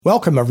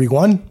Welcome,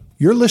 everyone.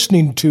 You're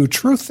listening to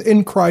Truth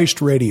in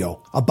Christ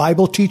Radio, a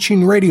Bible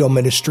teaching radio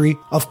ministry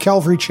of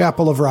Calvary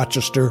Chapel of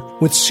Rochester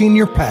with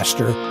Senior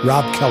Pastor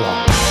Rob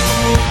Kellogg.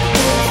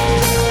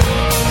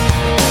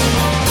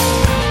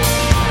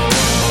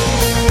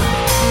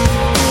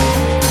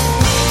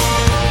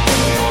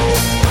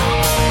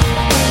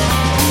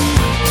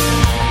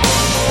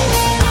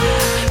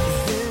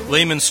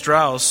 Lehman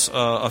Strauss,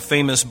 a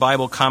famous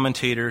Bible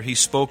commentator, he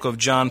spoke of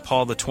John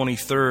Paul the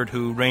 23rd,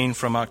 who reigned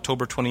from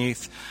October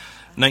 28th,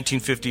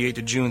 1958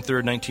 to June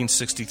 3rd,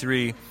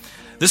 1963.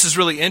 This is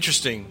really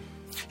interesting.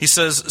 He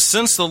says,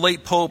 since the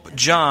late Pope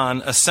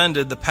John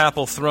ascended the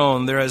papal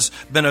throne, there has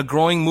been a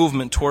growing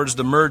movement towards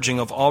the merging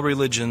of all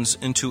religions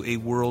into a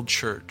world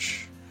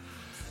church.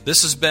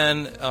 This has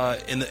been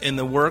in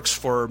the works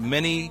for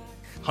many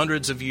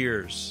hundreds of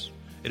years.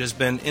 It has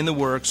been in the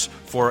works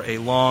for a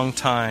long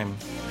time.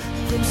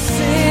 From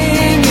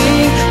singing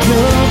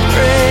your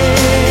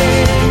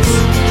praise,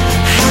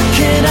 how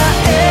can I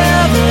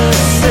ever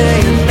say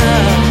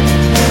enough?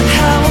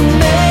 How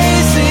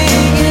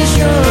amazing is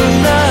your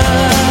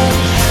love?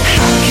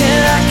 How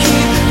can I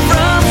keep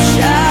from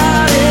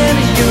shouting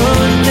your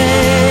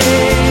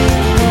name?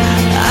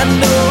 I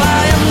know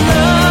I am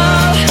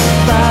loved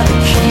by the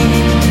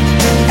King,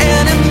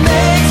 and it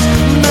makes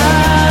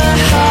my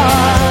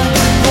heart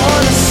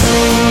wanna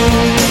sing.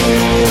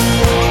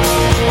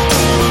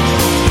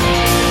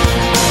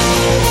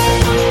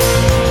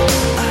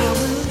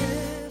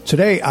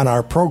 Today on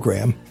our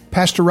program,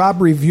 Pastor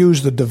Rob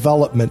reviews the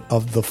development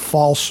of the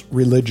false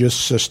religious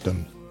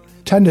system,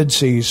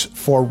 tendencies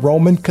for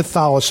Roman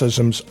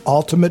Catholicism's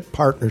ultimate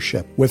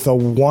partnership with a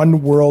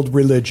one-world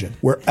religion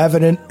were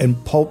evident in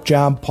Pope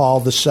John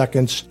Paul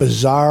II's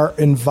bizarre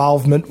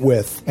involvement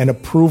with and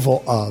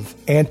approval of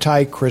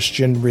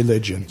anti-Christian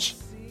religions.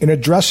 In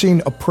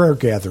addressing a prayer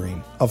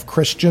gathering of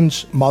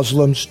Christians,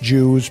 Muslims,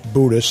 Jews,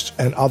 Buddhists,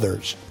 and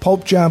others,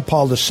 Pope John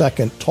Paul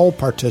II told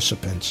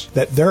participants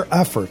that their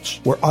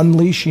efforts were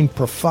unleashing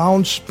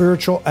profound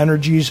spiritual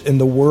energies in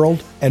the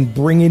world and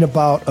bringing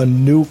about a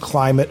new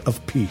climate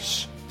of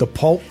peace. The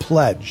Pope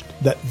pledged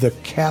that the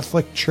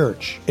Catholic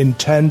Church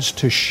intends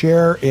to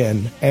share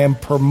in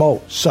and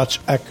promote such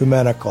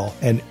ecumenical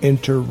and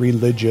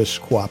interreligious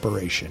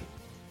cooperation.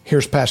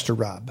 Here's Pastor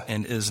Rob.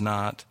 And is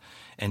not,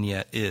 and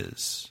yet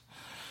is.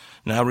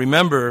 Now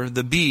remember,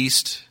 the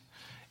beast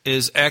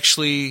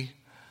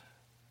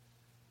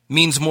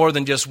means more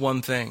than just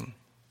one thing.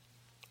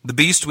 The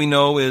beast, we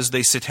know, is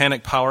the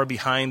satanic power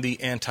behind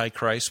the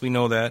Antichrist. We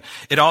know that.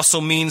 It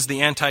also means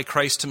the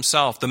Antichrist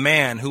himself, the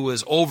man who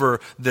is over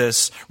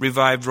this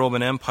revived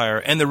Roman Empire.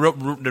 And the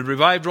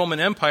revived Roman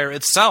Empire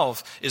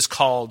itself is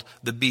called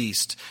the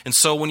beast. And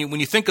so when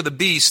you think of the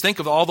beast, think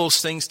of all those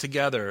things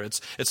together.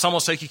 It's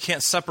almost like you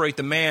can't separate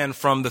the man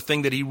from the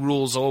thing that he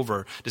rules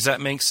over. Does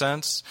that make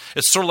sense?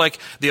 It's sort of like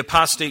the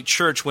apostate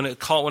church when it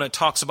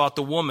talks about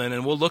the woman,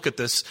 and we'll look at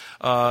this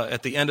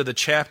at the end of the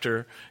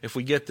chapter if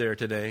we get there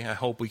today. I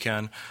hope we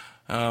can.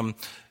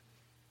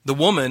 The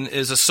woman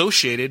is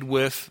associated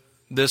with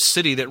this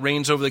city that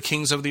reigns over the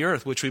kings of the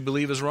earth, which we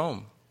believe is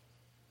Rome.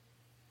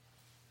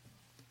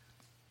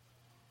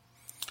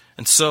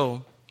 And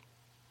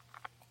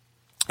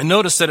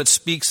notice that it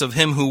speaks of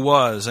him who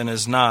was and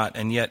is not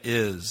and yet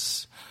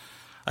is.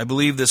 I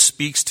believe this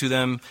speaks to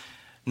them,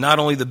 not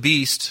only the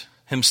beast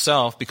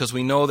himself, because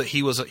we know that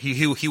he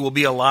will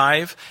be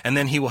alive, and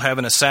then he will have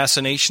an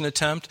assassination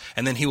attempt,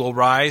 and then he will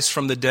rise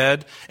from the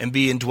dead and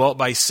be indwelt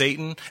by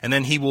Satan, and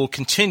then he will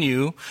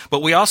continue.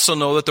 But we also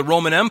know that the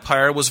Roman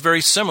Empire was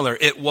very similar.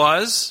 It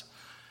was,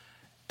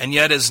 and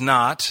yet is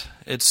not.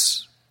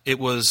 It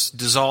was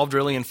dissolved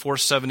really in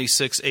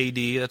 476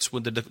 A.D. That's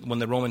when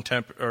the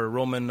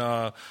Roman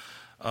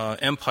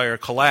Empire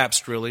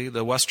collapsed, really,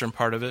 the western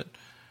part of it,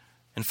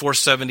 in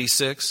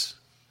 476.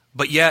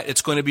 But yet,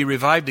 it's going to be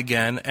revived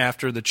again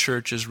after the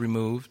church is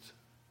removed.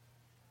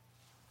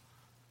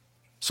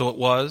 So it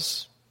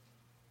was,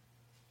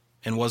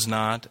 and was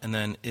not, and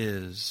then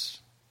is.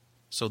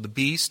 So the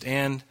beast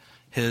and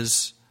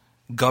his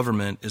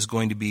government is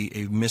going to be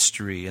a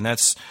mystery. And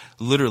that's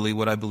literally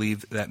what I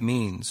believe that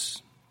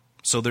means.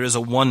 So there is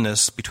a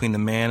oneness between the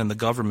man and the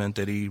government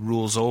that he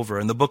rules over.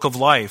 In the book of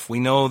life,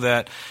 we know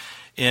that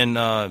in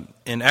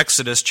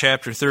Exodus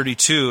chapter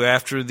 32,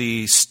 after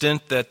the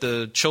stint that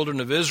the children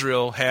of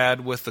Israel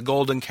had with the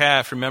golden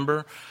calf,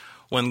 remember?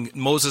 When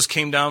Moses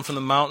came down from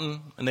the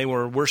mountain and they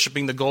were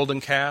worshiping the golden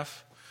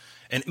calf?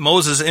 And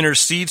Moses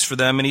intercedes for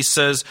them and he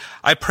says,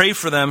 I pray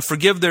for them,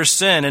 forgive their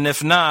sin, and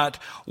if not,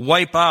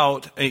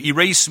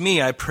 erase me,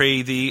 I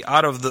pray thee,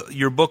 out of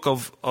your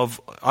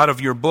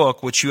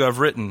book which you have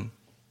written.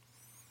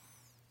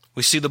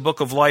 We see the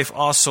book of life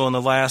also in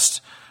the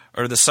last,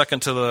 or the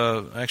second to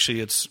the, actually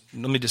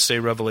let me just say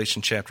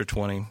Revelation chapter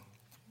 20.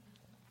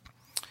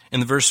 In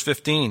the verse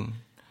 15,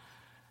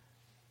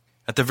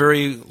 at the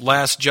very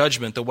last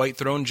judgment, the white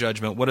throne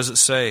judgment, what does it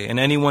say? And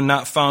anyone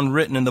not found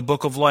written in the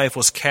book of life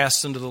was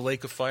cast into the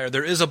lake of fire.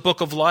 There is a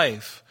book of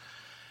life.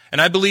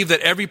 And I believe that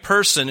every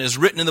person is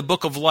written in the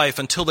book of life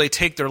until they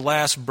take their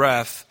last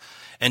breath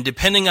And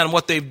depending on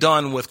what they've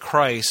done with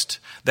Christ,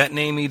 that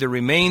name either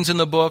remains in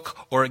the book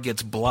or it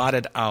gets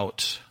blotted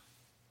out.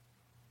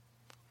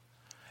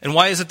 And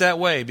why is it that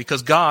way?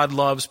 Because God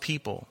loves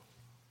people.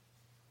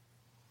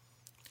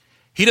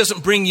 He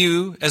doesn't bring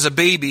you as a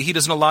baby. He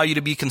doesn't allow you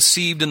to be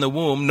conceived in the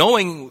womb,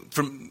 knowing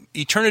from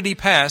eternity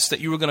past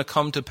that you were going to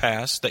come to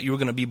pass, that you were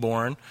going to be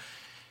born.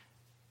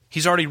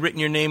 He's already written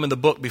your name in the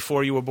book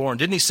before you were born.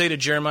 Didn't he say to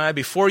Jeremiah,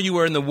 before you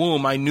were in the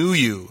womb, I knew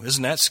you?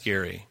 Isn't that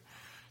scary?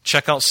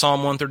 Check out Psalm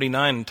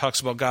 139. It talks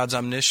about God's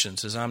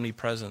omniscience, his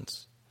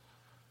omnipresence.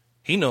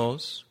 He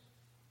knows.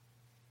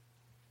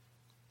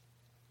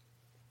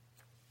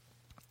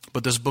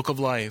 But this book of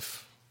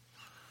life,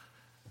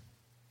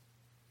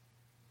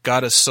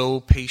 God is so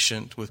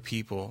patient with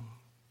people.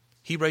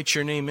 He writes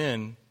your name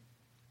in,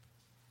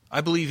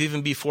 I believe,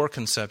 even before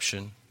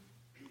conception.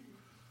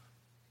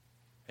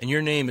 And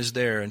your name is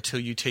there until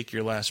you take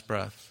your last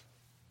breath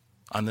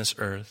on this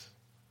earth.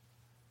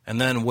 And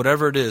then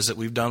whatever it is that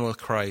we've done with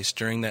Christ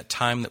during that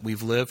time that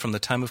we've lived, from the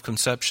time of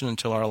conception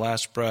until our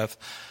last breath,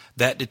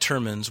 that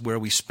determines where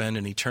we spend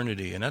an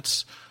eternity. And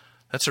that's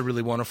a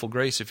really wonderful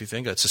grace if you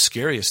think. It's the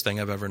scariest thing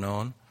I've ever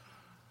known.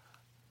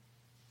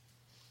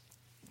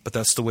 But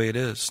that's the way it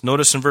is.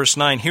 Notice in verse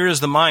 9, here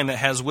is the mind that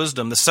has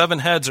wisdom. The 7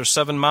 heads are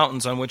 7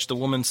 mountains on which the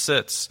woman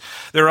sits.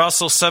 There are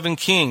also 7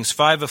 kings.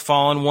 5 have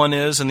fallen, 1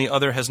 is, and the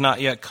other has not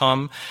yet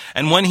come.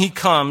 And when he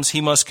comes, he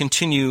must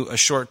continue a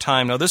short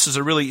time. Now, this is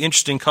a really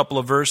interesting couple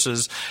of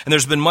verses, and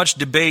there's been much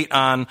debate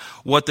on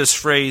what this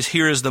phrase,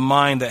 here is the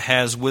mind that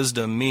has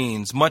wisdom,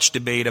 means. Much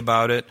debate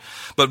about it.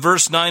 But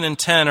verse 9 and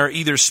 10 are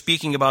either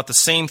speaking about the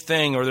same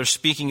thing or they're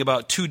speaking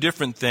about 2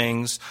 different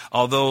things,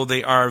 although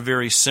they are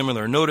very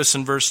similar. Notice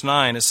in verse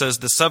 9, it says,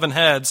 the 7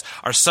 heads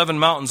are 7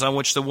 mountains on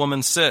which the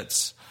woman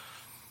sits.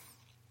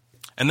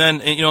 And then,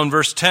 in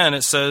verse 10,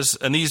 it says,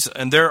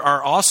 and there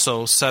are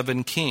also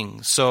 7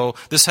 kings. So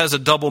this has a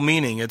double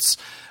meaning. It's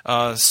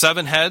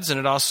 7 heads, and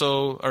it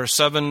also are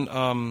 7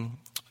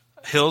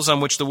 hills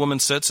on which the woman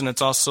sits, and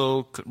it's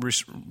also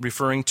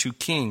referring to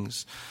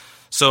kings.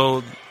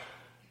 So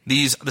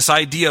this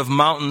idea of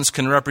mountains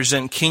can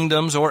represent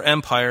kingdoms or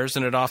empires,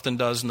 and it often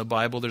does in the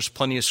Bible. There's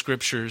plenty of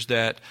scriptures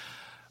that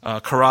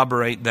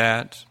corroborate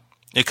that.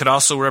 It could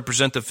also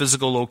represent the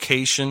physical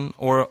location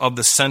or of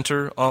the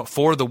center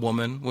for the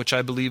woman, which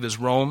I believe is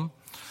Rome,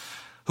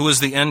 who is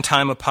the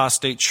end-time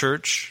apostate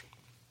church.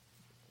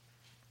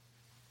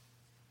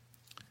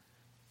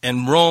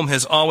 And Rome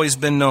has always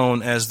been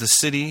known as the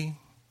city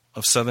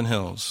of 7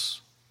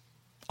 hills.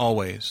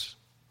 Always.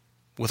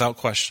 Without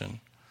question.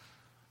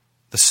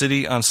 The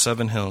city on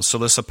 7 hills. So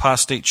this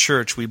apostate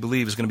church, we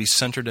believe, is going to be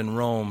centered in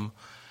Rome.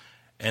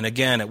 And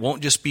again, it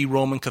won't just be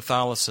Roman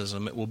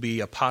Catholicism. It will be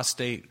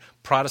apostate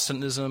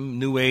Protestantism,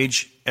 New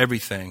Age,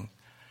 everything.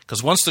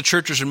 Because once the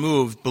church is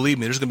removed, believe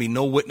me, there's going to be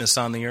no witness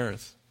on the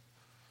earth.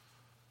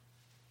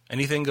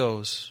 Anything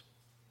goes.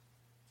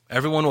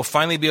 Everyone will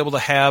finally be able to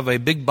have a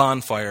big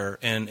bonfire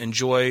and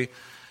enjoy,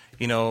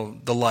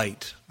 the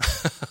light,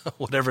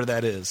 whatever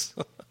that is.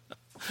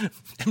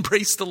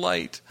 Embrace the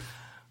light.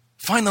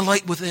 Find the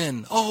light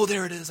within. Oh,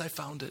 there it is. I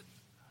found it.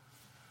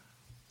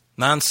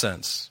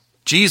 Nonsense.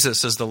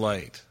 Jesus is the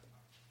light,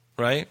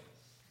 right?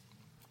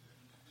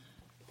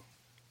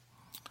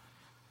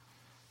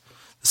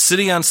 The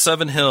city on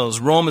 7 hills.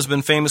 Rome has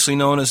been famously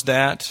known as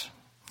that.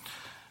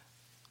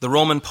 The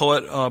Roman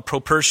poet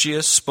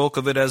Propertius spoke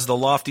of it as the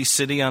lofty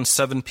city on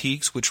 7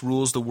 peaks which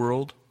rules the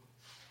world.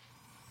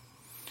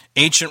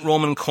 Ancient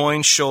Roman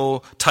coins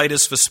show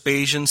Titus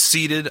Vespasian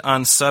seated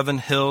on 7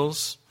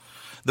 hills.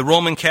 The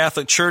Roman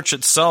Catholic Church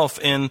itself,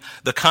 in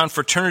the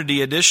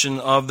Confraternity edition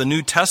of the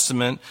New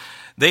Testament,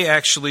 they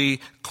actually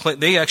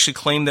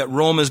claim that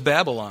Rome is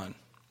Babylon.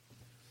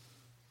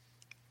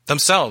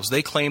 Themselves,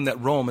 they claim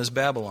that Rome is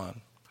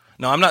Babylon.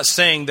 Now, I'm not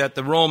saying that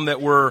the Rome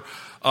that we're,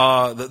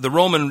 the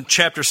Roman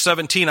chapter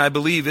 17, I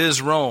believe,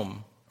 is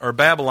Rome or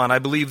Babylon. I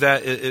believe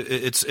that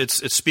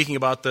it's speaking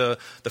about the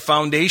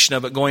foundation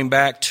of it going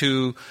back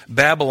to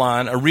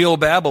Babylon, a real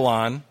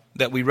Babylon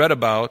that we read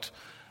about.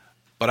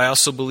 But I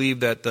also believe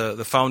that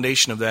the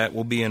foundation of that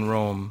will be in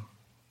Rome.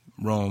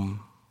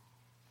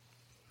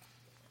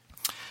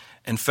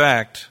 In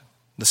fact,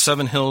 the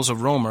 7 hills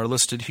of Rome are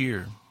listed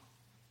here.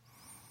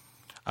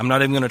 I'm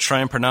not even going to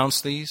try and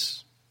pronounce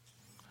these.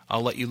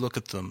 I'll let you look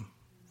at them.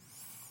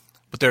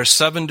 But there are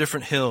 7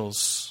 different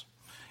hills,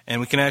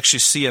 and we can actually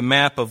see a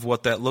map of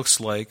what that looks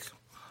like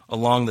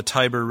along the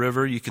Tiber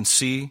River. You can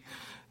see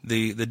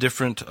the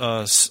different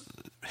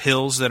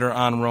hills that are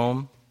on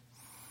Rome.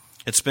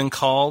 It's been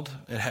called,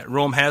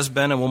 Rome has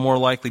been and will more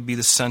likely be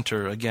the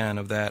center, again,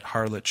 of that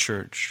harlot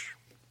church.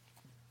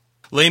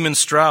 Lehman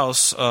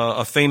Strauss,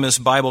 a famous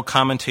Bible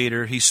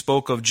commentator, he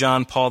spoke of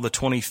John Paul the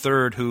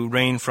 23rd, who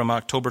reigned from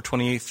October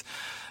 28th,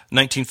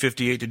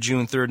 1958 to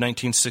June 3rd,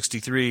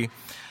 1963.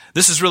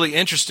 This is really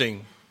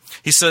interesting.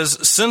 He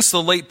says, since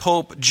the late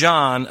Pope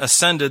John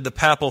ascended the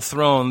papal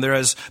throne, there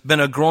has been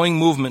a growing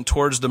movement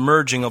towards the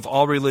merging of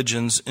all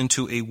religions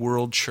into a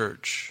world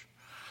church.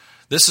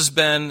 This has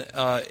been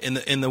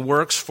in the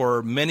works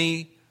for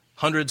many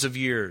hundreds of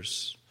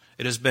years.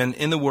 It has been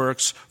in the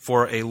works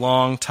for a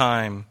long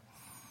time.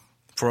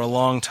 For a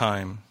long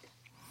time.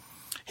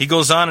 He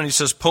goes on and he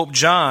says, Pope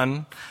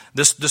John,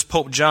 this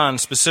Pope John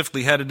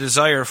specifically had a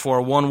desire for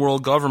a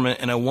one-world government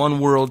and a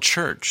one-world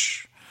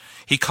church.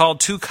 He called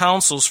 2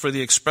 councils for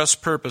the express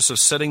purpose of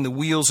setting the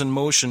wheels in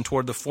motion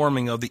toward the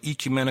forming of the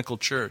ecumenical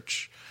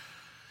church.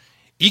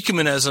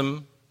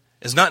 Ecumenism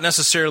is not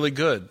necessarily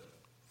good,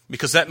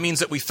 because that means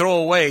that we throw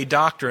away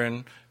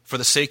doctrine for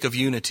the sake of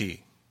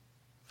unity.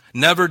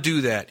 Never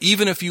do that,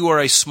 even if you are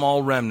a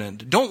small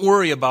remnant. Don't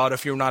worry about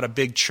if you're not a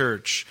big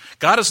church.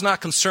 God is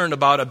not concerned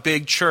about a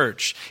big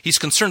church. He's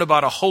concerned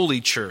about a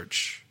holy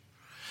church.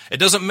 It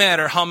doesn't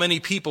matter how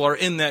many people are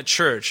in that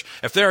church.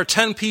 If there are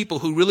 10 people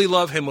who really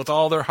love Him with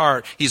all their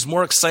heart, He's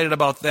more excited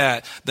about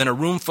that than a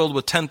room filled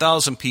with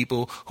 10,000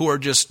 people who are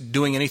just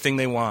doing anything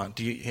they want.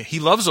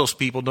 He loves those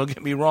people, don't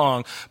get me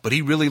wrong, but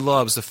He really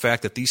loves the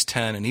fact that these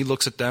 10, and He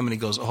looks at them and He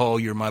goes, oh,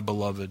 you're my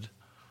beloved.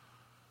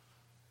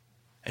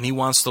 And He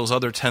wants those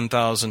other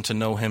 10,000 to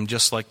know Him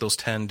just like those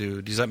 10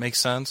 do. Does that make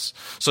sense?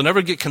 So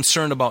never get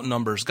concerned about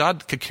numbers.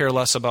 God could care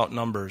less about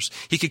numbers.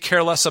 He could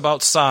care less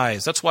about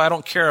size. That's why I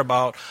don't care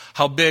about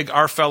how big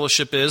our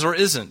fellowship is or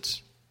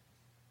isn't.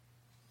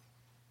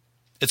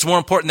 It's more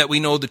important that we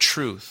know the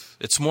truth.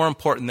 It's more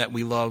important that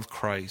we love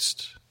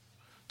Christ.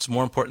 It's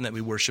more important that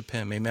we worship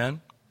Him. Amen?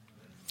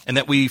 And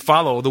that we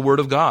follow the Word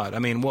of God. I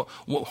mean,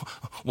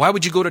 why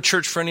would you go to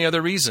church for any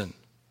other reason?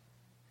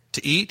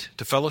 To eat?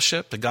 To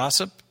fellowship? To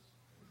gossip?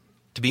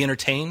 To be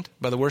entertained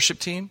by the worship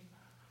team?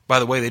 By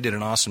the way, they did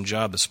an awesome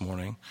job this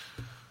morning.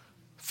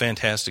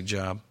 Fantastic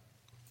job.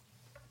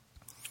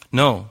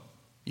 No,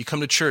 you come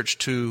to church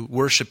to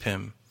worship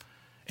Him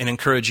and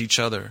encourage each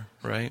other,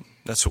 right?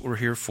 That's what we're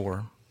here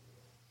for.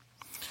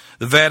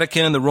 The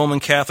Vatican and the Roman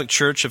Catholic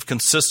Church have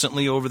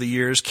consistently over the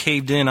years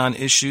caved in on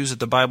issues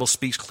that the Bible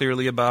speaks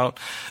clearly about.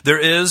 There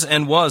is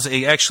and was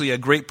actually a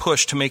great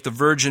push to make the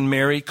Virgin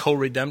Mary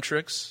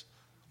co-redemptrix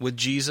with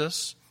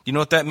Jesus. You know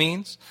what that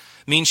means?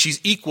 It means she's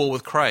equal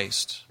with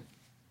Christ.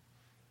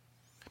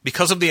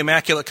 Because of the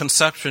Immaculate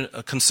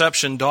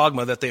Conception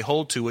dogma that they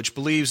hold to, which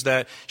believes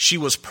that she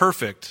was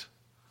perfect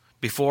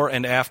before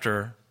and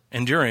after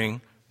and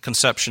during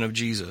conception of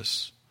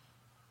Jesus.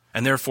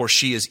 And therefore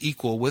she is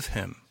equal with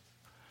Him.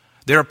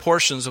 There are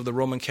portions of the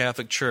Roman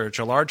Catholic Church,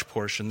 a large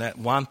portion, that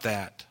want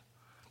that.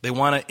 They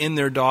want it in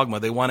their dogma.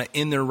 They want it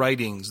in their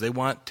writings. They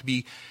want to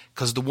be,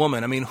 because the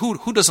woman, I mean,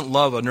 who doesn't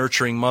love a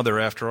nurturing mother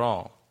after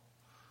all?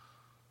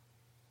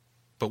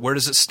 But where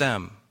does it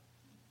stem?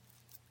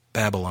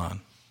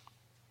 Babylon.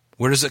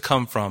 Where does it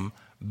come from?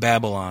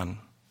 Babylon.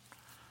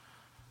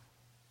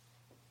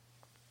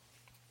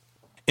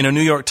 In a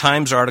New York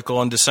Times article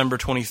on December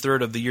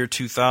 23rd of the year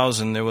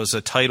 2000, there was a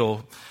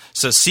title,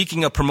 says,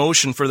 Seeking a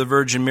Promotion for the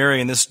Virgin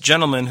Mary. And this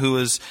gentleman,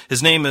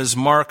 his name is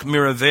Mark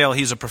Miravail,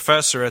 he's a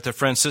professor at the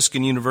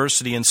Franciscan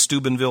University in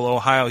Steubenville,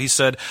 Ohio. He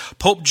said,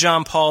 Pope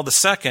John Paul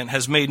II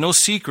has made no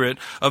secret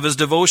of his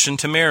devotion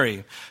to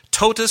Mary.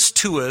 Totus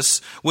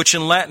tuus, which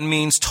in Latin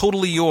means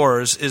totally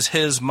yours, is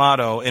his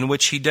motto, in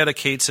which he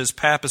dedicates his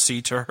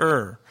papacy to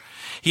her.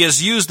 He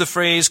has used the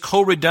phrase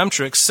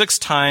co-redemptrix 6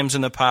 times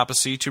in the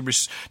papacy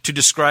to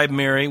describe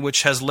Mary,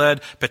 which has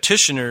led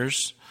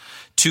petitioners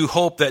to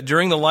hope that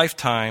during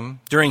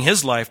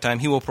his lifetime,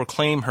 he will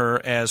proclaim her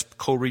as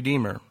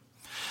co-redeemer.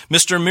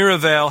 Mr.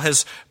 Miravail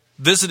has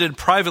visited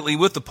privately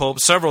with the Pope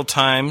several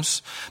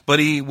times, but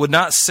he would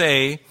not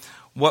say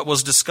what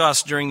was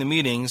discussed during the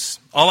meetings.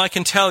 All I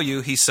can tell you,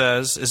 he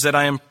says, is that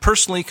I am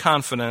personally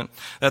confident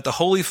that the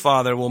Holy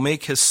Father will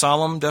make his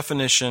solemn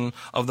definition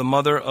of the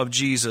mother of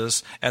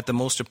Jesus at the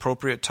most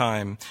appropriate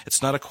time.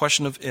 It's not a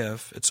question of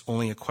if, it's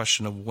only a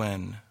question of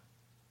when.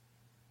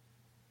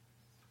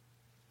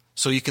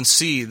 So you can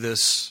see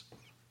this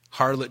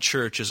harlot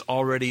church is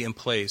already in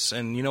place.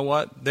 And you know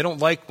what? They don't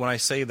like when I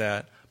say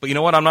that. But you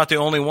know what? I'm not the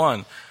only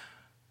one.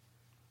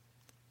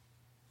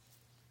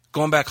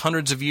 Going back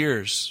hundreds of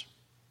years,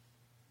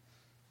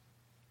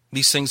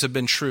 these things have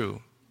been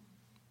true.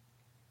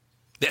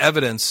 The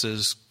evidence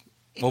is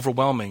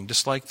overwhelming,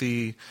 just like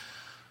the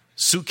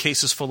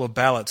suitcases full of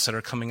ballots that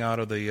are coming out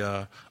of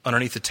the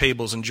underneath the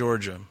tables in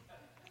Georgia.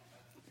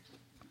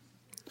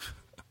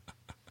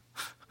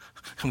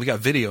 And we got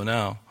video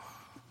now.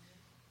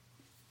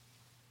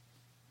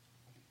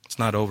 It's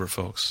not over,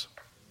 folks.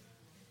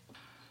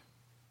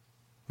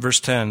 Verse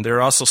 10, there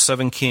are also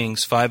 7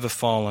 kings, 5 have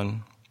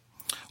fallen.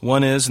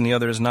 One is, and the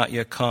other is not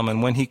yet come.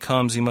 And when he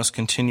comes, he must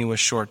continue a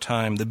short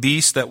time. The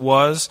beast that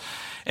was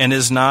and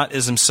is not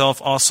is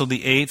himself also the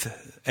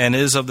 8th, and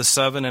is of the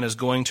 7, and is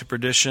going to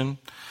perdition.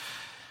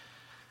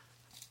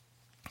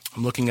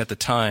 I'm looking at the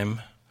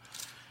time,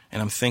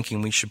 and I'm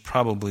thinking we should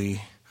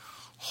probably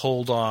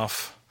hold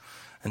off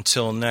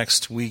until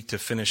next week to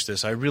finish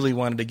this. I really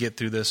wanted to get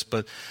through this,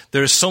 but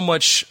there's so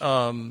much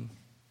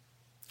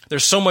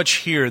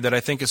here that I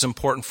think is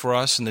important for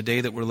us in the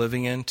day that we're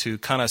living in to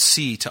kind of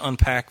see, to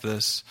unpack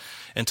this,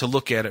 and to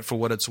look at it for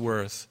what it's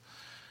worth.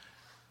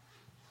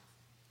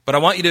 But I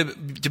want you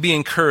to be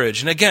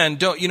encouraged. And again,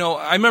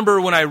 I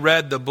remember when I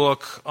read the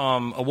book,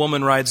 A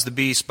Woman Rides the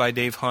Beast by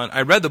Dave Hunt.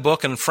 I read the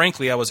book, and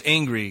frankly, I was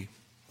angry.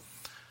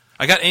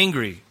 I got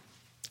angry.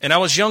 And I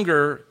was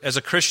younger as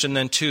a Christian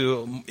then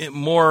too,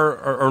 more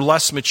or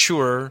less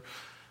mature,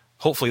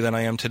 hopefully, than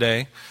I am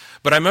today.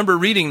 But I remember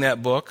reading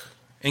that book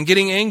and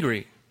getting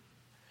angry.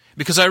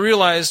 Because I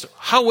realized,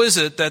 how is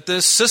it that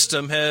this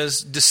system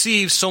has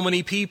deceived so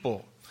many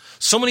people?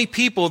 So many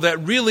people that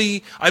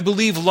really, I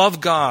believe,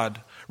 love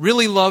God,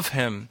 really love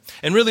Him,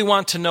 and really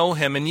want to know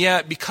Him. And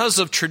yet, because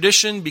of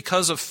tradition,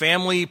 because of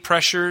family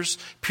pressures,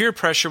 peer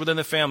pressure within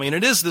the family, and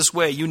it is this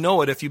way, you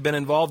know it if you've been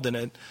involved in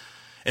it.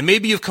 And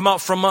maybe you've come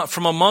out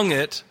from among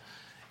it,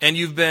 and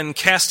you've been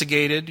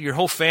castigated. Your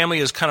whole family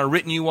has kind of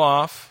written you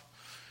off.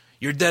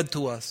 You're dead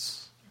to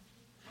us.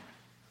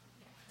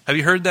 Have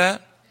you heard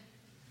that?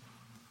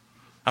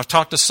 I've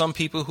talked to some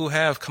people who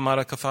have come out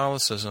of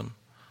Catholicism,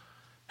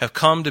 have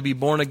come to be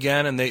born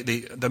again, and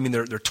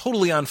they're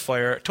totally on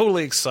fire,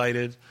 totally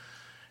excited,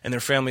 and their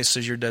family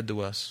says, "You're dead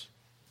to us.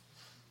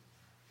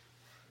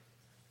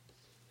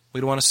 We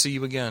don't want to see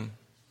you again."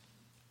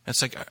 And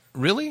it's like,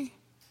 really?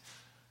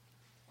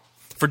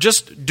 For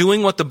just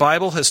doing what the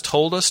Bible has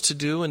told us to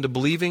do and to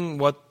believing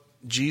what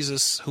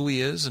Jesus, who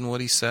He is and what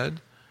He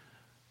said,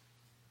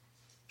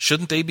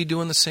 shouldn't they be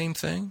doing the same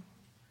thing?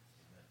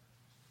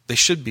 They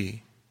should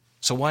be.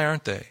 So why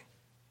aren't they?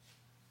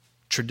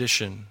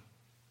 Tradition.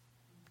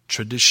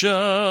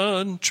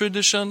 Tradition.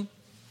 Tradition.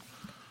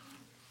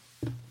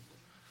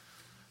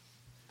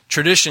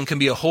 Tradition can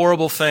be a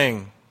horrible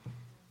thing.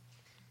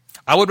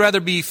 I would rather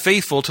be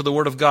faithful to the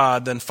Word of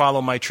God than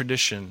follow my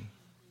tradition.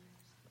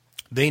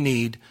 They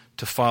need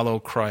to follow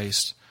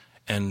Christ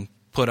and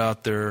put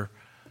out their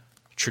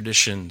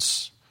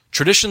traditions.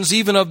 Traditions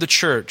even of the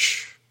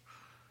church.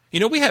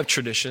 You know, we have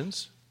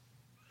traditions,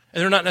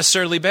 and they're not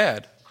necessarily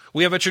bad.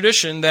 We have a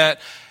tradition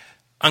that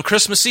on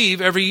Christmas Eve,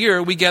 every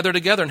year, we gather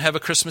together and have a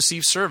Christmas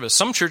Eve service.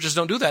 Some churches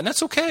don't do that, and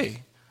that's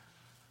okay.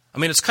 I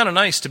mean, it's kind of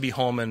nice to be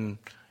home in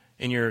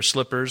your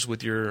slippers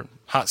with your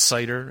hot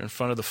cider in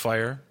front of the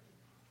fire.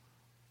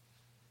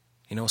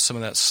 You know, some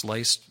of that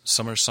sliced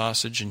summer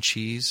sausage and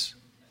cheese.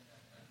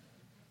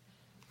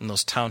 And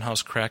those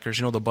Townhouse crackers.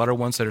 You know, the butter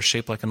ones that are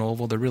shaped like an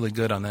oval? They're really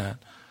good on that.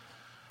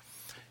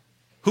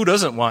 Who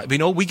doesn't want? You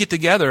know, we get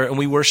together and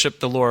we worship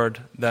the Lord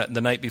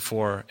the night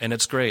before, and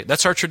it's great.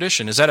 That's our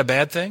tradition. Is that a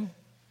bad thing?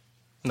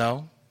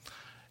 No.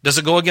 Does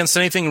it go against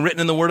anything written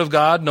in the Word of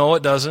God? No,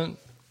 it doesn't.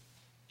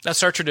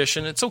 That's our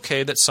tradition. It's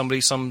okay that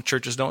some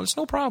churches don't. It's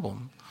no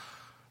problem.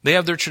 They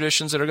have their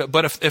traditions that are good.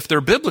 But if they're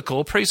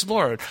biblical, praise the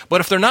Lord.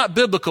 But if they're not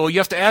biblical, you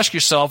have to ask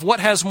yourself, what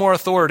has more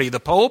authority, the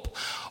Pope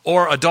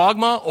or a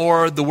dogma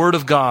or the Word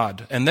of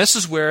God? And this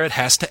is where it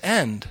has to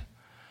end.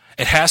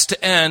 It has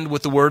to end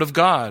with the Word of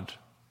God.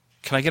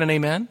 Can I get an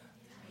amen?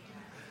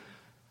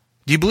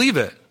 Do you believe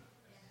it?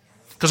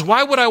 Because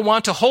why would I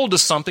want to hold to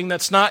something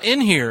that's not in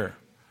here?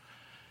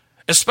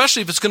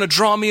 Especially if it's going to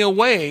draw me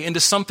away into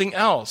something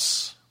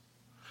else.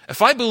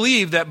 If I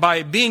believe that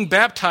by being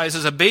baptized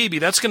as a baby,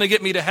 that's going to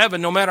get me to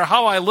heaven no matter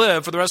how I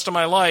live for the rest of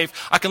my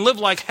life, I can live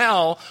like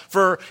hell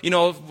for,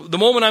 the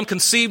moment I'm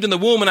conceived in the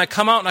womb and I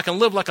come out and I can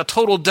live like a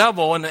total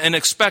devil and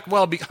expect,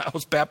 I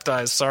was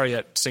baptized,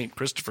 at St.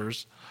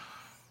 Christopher's.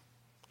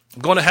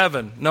 I'm going to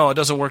heaven. No, it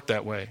doesn't work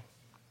that way.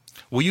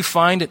 Will you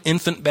find an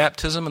infant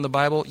baptism in the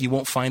Bible? You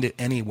won't find it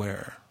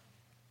anywhere.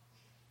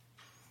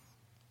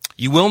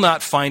 You will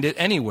not find it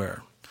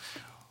anywhere.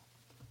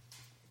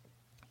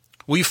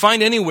 Will you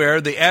find anywhere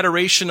the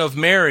adoration of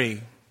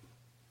Mary?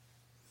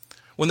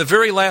 When the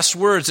very last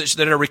words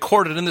that are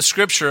recorded in the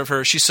Scripture of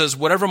her, she says,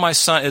 whatever my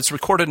son, it's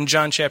recorded in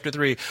John chapter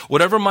 3,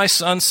 whatever my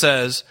son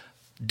says,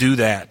 do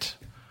that.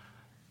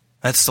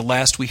 That's the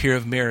last we hear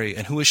of Mary.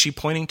 And who is she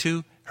pointing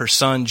to? Her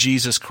son,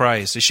 Jesus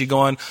Christ. Is she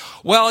going,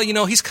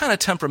 he's kind of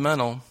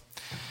temperamental.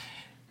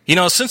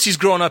 Since he's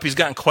grown up, he's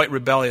gotten quite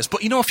rebellious.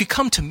 But, if you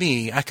come to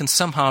me, I can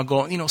somehow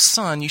go,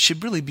 son, you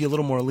should really be a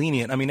little more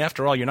lenient. I mean,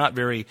 after all, you're not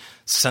very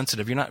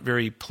sensitive. You're not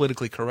very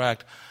politically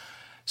correct.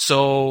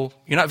 So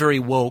you're not very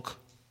woke.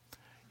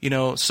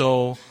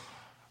 So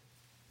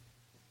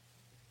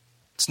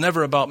it's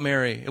never about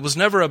Mary. It was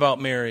never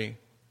about Mary.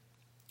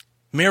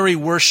 Mary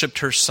worshiped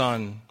her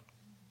son.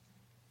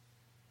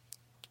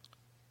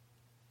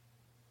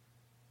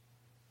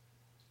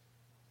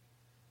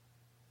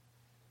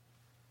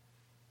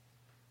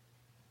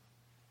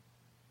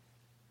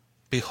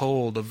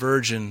 Behold, a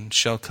virgin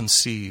shall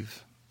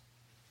conceive.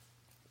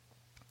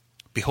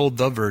 Behold,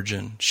 the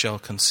virgin shall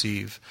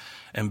conceive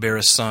and bear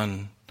a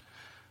son,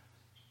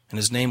 and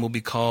his name will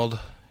be called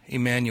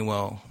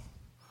Emmanuel.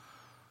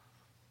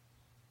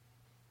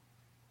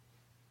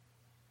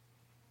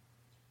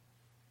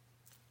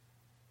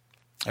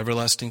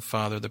 Everlasting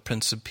Father, the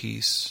Prince of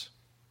Peace.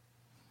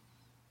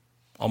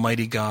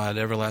 Almighty God,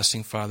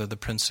 everlasting Father, the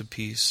Prince of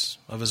Peace.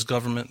 Of his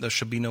government there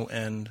shall be no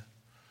end.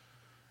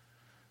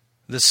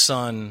 This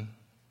Son,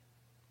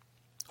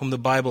 whom the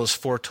Bible has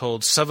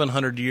foretold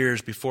 700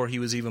 years before he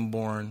was even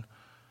born.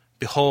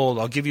 Behold,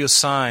 I'll give you a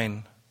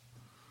sign.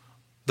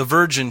 The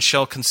virgin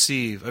shall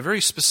conceive, a very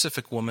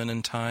specific woman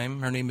in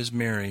time. Her name is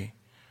Mary,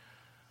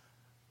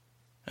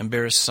 and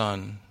bear a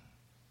son.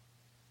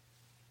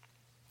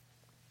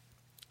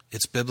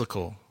 It's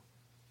biblical.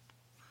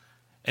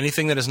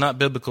 Anything that is not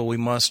biblical, we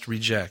must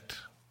reject.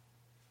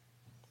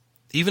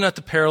 Even at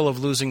the peril of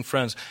losing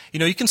friends.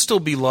 You can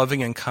still be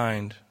loving and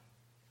kind,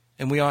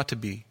 and we ought to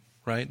be,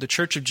 right? The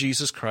Church of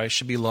Jesus Christ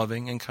should be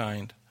loving and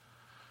kind.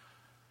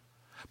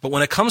 But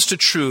when it comes to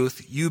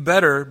truth, you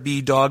better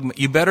be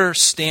you better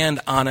stand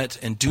on it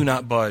and do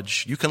not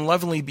budge. You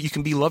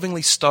can be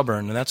lovingly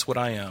stubborn, and that's what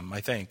I am, I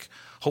think.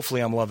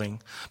 Hopefully I'm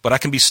loving, but I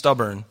can be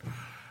stubborn.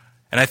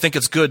 And I think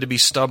it's good to be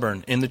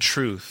stubborn in the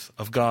truth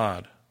of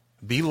God.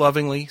 Be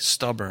lovingly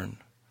stubborn.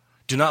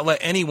 Do not let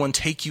anyone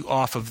take you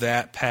off of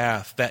that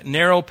path, that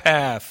narrow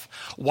path.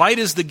 Wide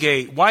is the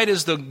gate. Wide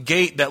is the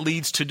gate that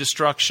leads to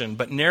destruction,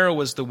 but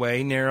narrow is the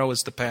way, narrow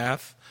is the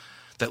path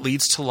that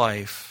leads to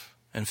life.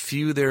 And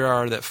few there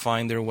are that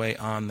find their way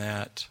on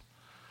that.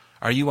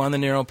 Are you on the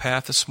narrow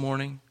path this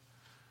morning?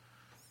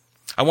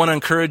 I want to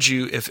encourage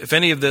you, if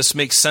any of this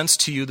makes sense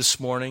to you this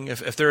morning,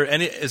 if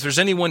there's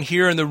anyone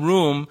here in the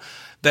room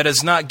that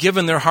has not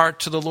given their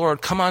heart to the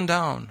Lord, come on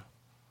down.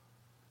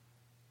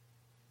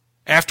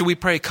 After we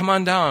pray, come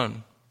on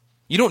down.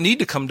 You don't need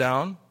to come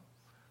down,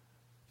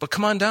 but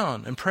come on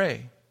down and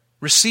pray.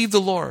 Receive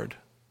the Lord.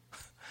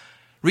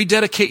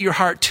 Rededicate your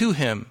heart to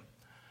Him.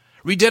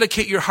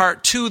 Rededicate your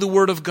heart to the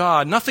Word of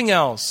God, nothing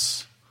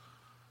else.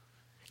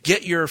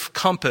 Get your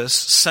compass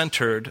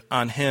centered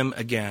on Him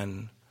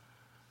again.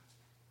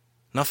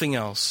 Nothing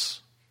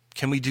else.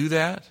 Can we do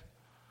that?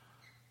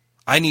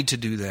 I need to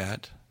do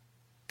that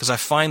because I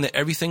find that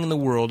everything in the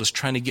world is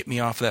trying to get me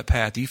off of that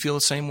path. Do you feel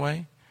the same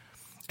way?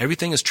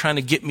 Everything is trying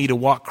to get me to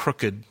walk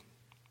crooked.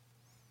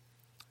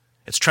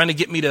 It's trying to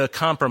get me to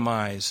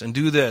compromise and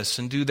do this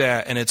and do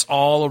that, and it's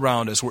all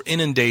around us. We're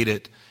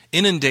inundated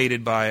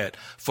by it.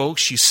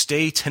 Folks, you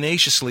stay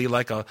tenaciously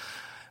like a...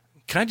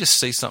 Can I just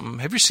say something?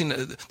 Have you seen...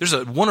 There's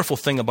a wonderful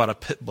thing about a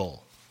pit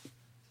bull.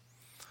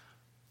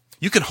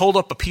 You can hold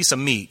up a piece of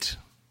meat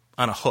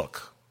on a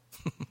hook,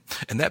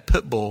 and that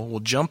pit bull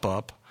will jump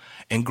up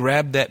and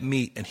grab that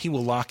meat, and he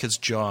will lock his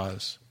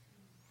jaws.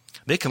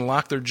 They can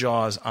lock their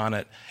jaws on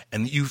it,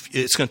 and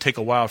it's going to take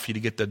a while for you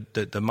to get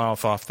the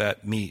mouth off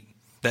that meat.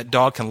 That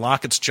dog can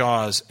lock its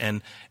jaws,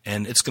 and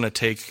it's going to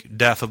take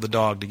death of the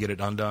dog to get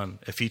it undone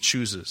if he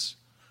chooses.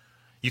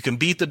 You can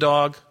beat the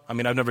dog. I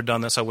mean, I've never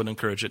done this. I wouldn't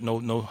encourage it.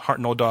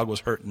 No dog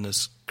was hurt in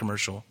this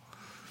commercial.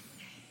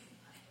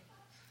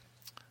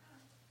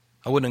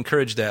 I wouldn't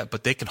encourage that,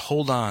 but they can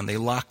hold on. They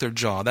lock their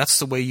jaw. That's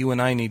the way you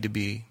and I need to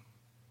be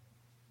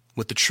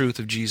with the truth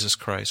of Jesus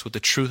Christ, with the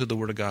truth of the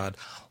Word of God.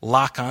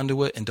 Lock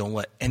onto it and don't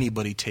let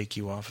anybody take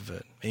you off of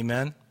it.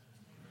 Amen?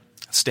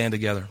 Stand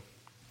together.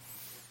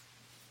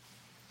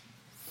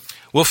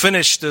 We'll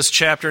finish this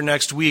chapter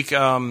next week.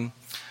 It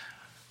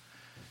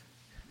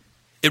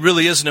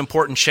really is an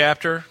important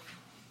chapter.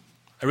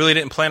 I really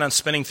didn't plan on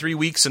spending 3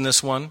 weeks in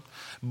this one,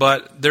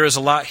 but there is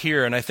a lot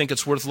here, and I think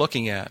it's worth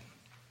looking at.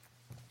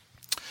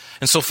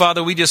 And so,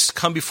 Father, we just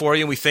come before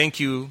you, and we thank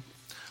you,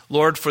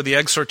 Lord, for the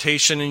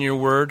exhortation in your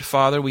word.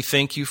 Father, we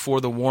thank you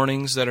for the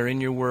warnings that are in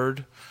your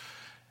word.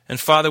 And,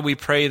 Father, we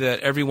pray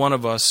that every one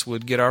of us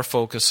would get our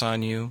focus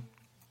on you,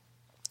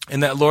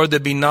 and that, Lord,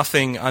 there'd be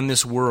nothing on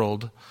this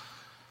world,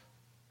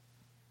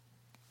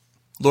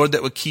 Lord,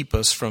 that would keep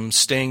us from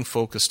staying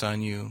focused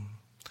on you.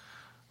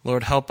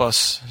 Lord, help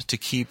us to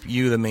keep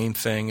you the main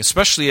thing,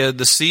 especially at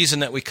the season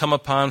that we come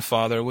upon,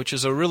 Father, which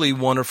is a really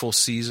wonderful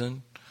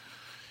season.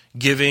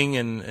 Giving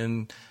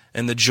and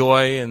the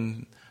joy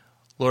and,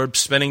 Lord,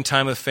 spending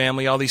time with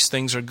family, all these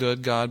things are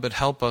good, God, but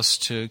help us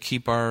to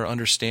keep our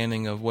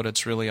understanding of what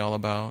it's really all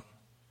about,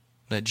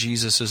 that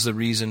Jesus is the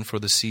reason for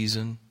the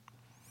season.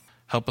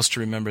 Help us to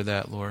remember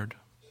that, Lord.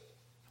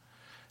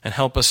 And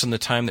help us in the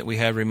time that we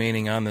have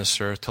remaining on this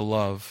earth to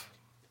love.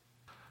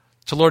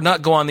 To, Lord,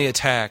 not go on the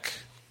attack,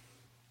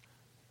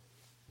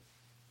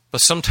 but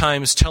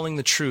sometimes telling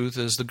the truth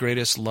is the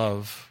greatest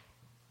love.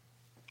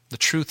 The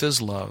truth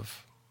is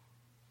love.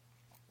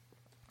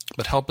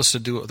 But help us to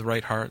do it with the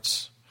right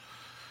hearts.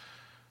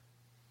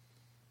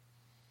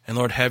 And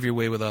Lord, have your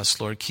way with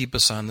us, Lord. Keep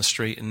us on the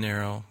straight and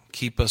narrow.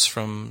 Keep us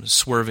from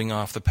swerving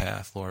off the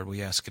path, Lord.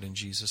 We ask it in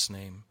Jesus'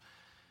 name.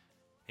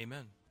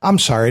 Amen. I'm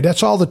sorry,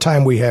 that's all the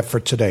time we have for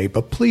today,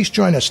 but please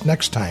join us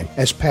next time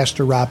as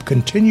Pastor Rob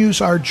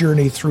continues our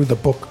journey through the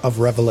book of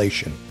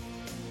Revelation.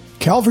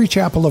 Calvary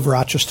Chapel of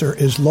Rochester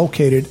is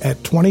located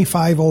at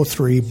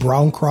 2503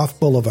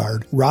 Browncroft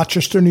Boulevard,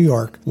 Rochester, New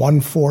York,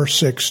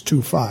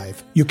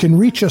 14625. You can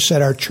reach us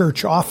at our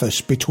church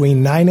office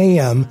between 9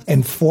 a.m.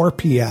 and 4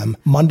 p.m.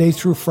 Monday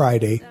through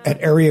Friday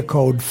at area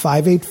code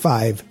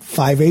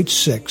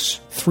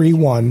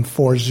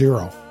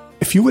 585-586-3140.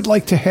 If you would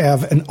like to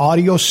have an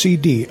audio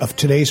CD of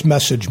today's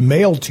message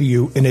mailed to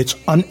you in its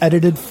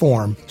unedited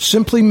form,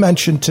 simply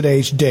mention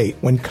today's date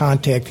when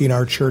contacting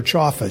our church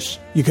office.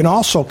 You can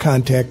also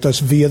contact us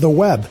via the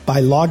web by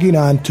logging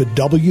on to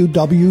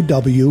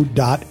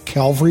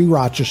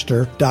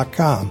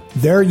www.calvaryrochester.com.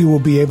 There you will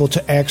be able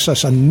to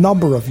access a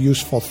number of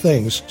useful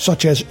things,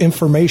 such as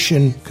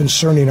information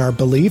concerning our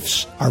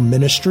beliefs, our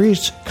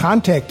ministries,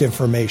 contact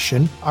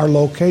information, our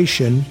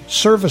location,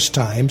 service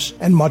times,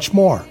 and much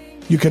more.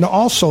 You can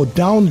also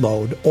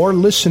download or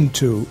listen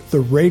to the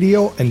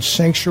radio and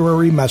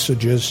sanctuary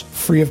messages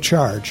free of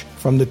charge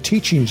from the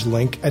teachings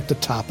link at the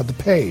top of the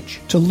page.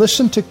 To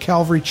listen to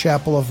Calvary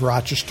Chapel of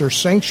Rochester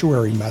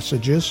sanctuary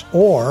messages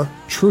or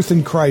Truth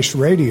in Christ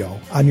Radio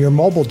on your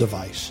mobile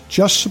device,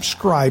 just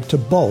subscribe to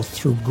both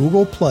through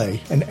Google Play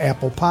and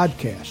Apple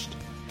Podcast.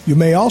 You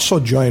may also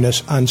join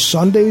us on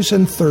Sundays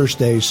and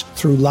Thursdays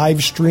through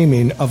live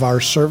streaming of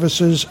our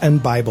services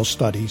and Bible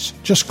studies.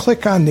 Just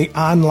click on the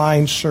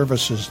online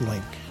services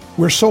link.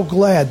 We're so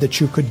glad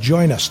that you could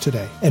join us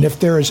today. And if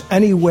there is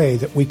any way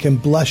that we can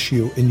bless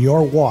you in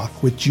your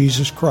walk with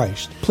Jesus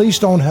Christ, please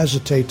don't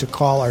hesitate to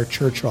call our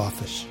church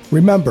office.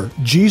 Remember,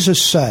 Jesus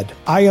said,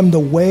 "I am the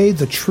way,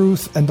 the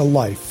truth, and the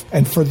life,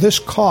 and for this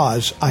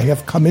cause I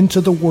have come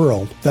into the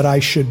world, that I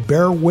should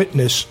bear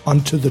witness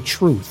unto the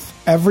truth.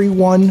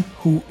 Everyone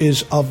who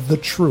is of the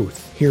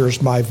truth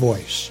hears my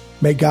voice."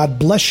 May God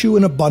bless you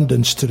in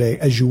abundance today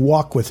as you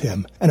walk with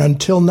Him. And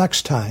until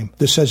next time,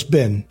 this has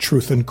been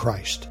Truth in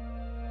Christ.